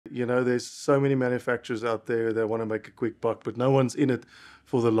You know, there's so many manufacturers out there that want to make a quick buck, but no one's in it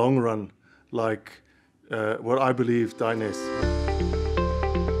for the long run like what I believe Dyness.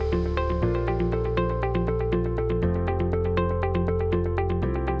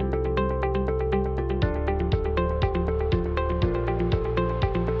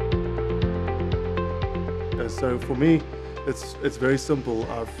 So for me, it's very simple.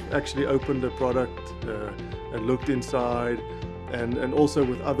 I've actually opened a product and looked inside, and also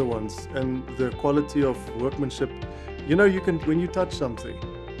with other ones. And the quality of workmanship, you know, when you touch something,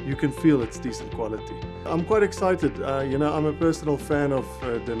 you can feel it's decent quality. I'm quite excited. You know, I'm a personal fan of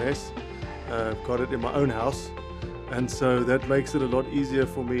Dyness. I've got it in my own house, and so that makes it a lot easier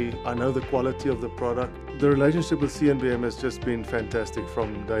for me. I know the quality of the product. The relationship with CNBM has just been fantastic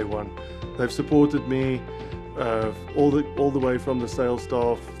from day one. They've supported me all the way from the sales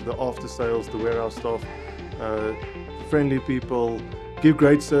staff, the after sales, the warehouse staff, friendly people, give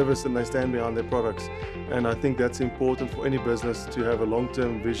great service, and they stand behind their products. And I think that's important for any business to have a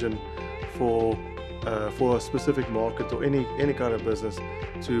long-term vision for a specific market or any kind of business,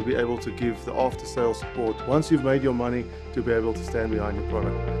 to be able to give the after sales support once you've made your money, to be able to stand behind your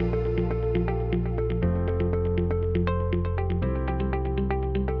product.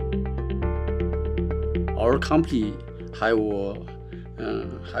 Our company have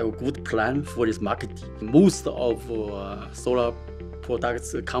a good plan for this market. Most of solar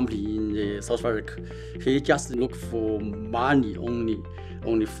products company in the South Africa, he just look for money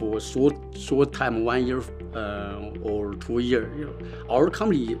only for short time, 1 year or 2 years. You know. Our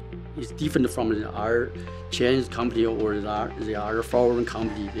company is different from the other Chinese company or the other foreign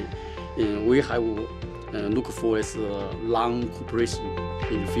company. We have look for a long cooperation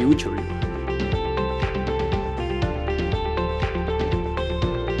in the future. You know.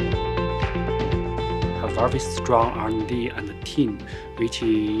 Very strong R&D and team, which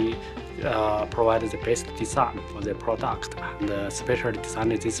provides the best design for the product and especially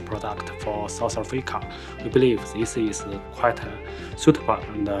designed this product for South Africa. We believe this is quite suitable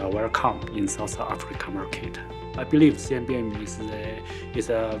and welcome in South Africa market. I believe CNBM is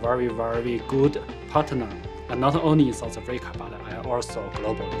a very, very good partner, and not only in South Africa but also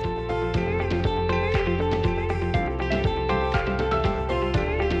globally.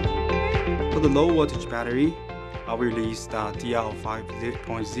 For the low voltage battery, we released DL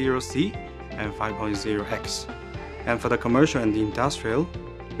 5.0C and 5.0X. And for the commercial and the industrial,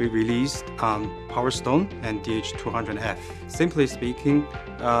 we released PowerStone and DH200F. Simply speaking,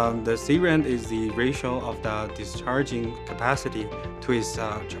 the C-rand is the ratio of the discharging capacity to its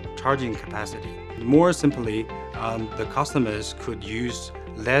charging capacity. More simply, the customers could use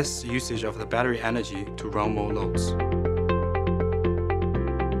less usage of the battery energy to run more loads.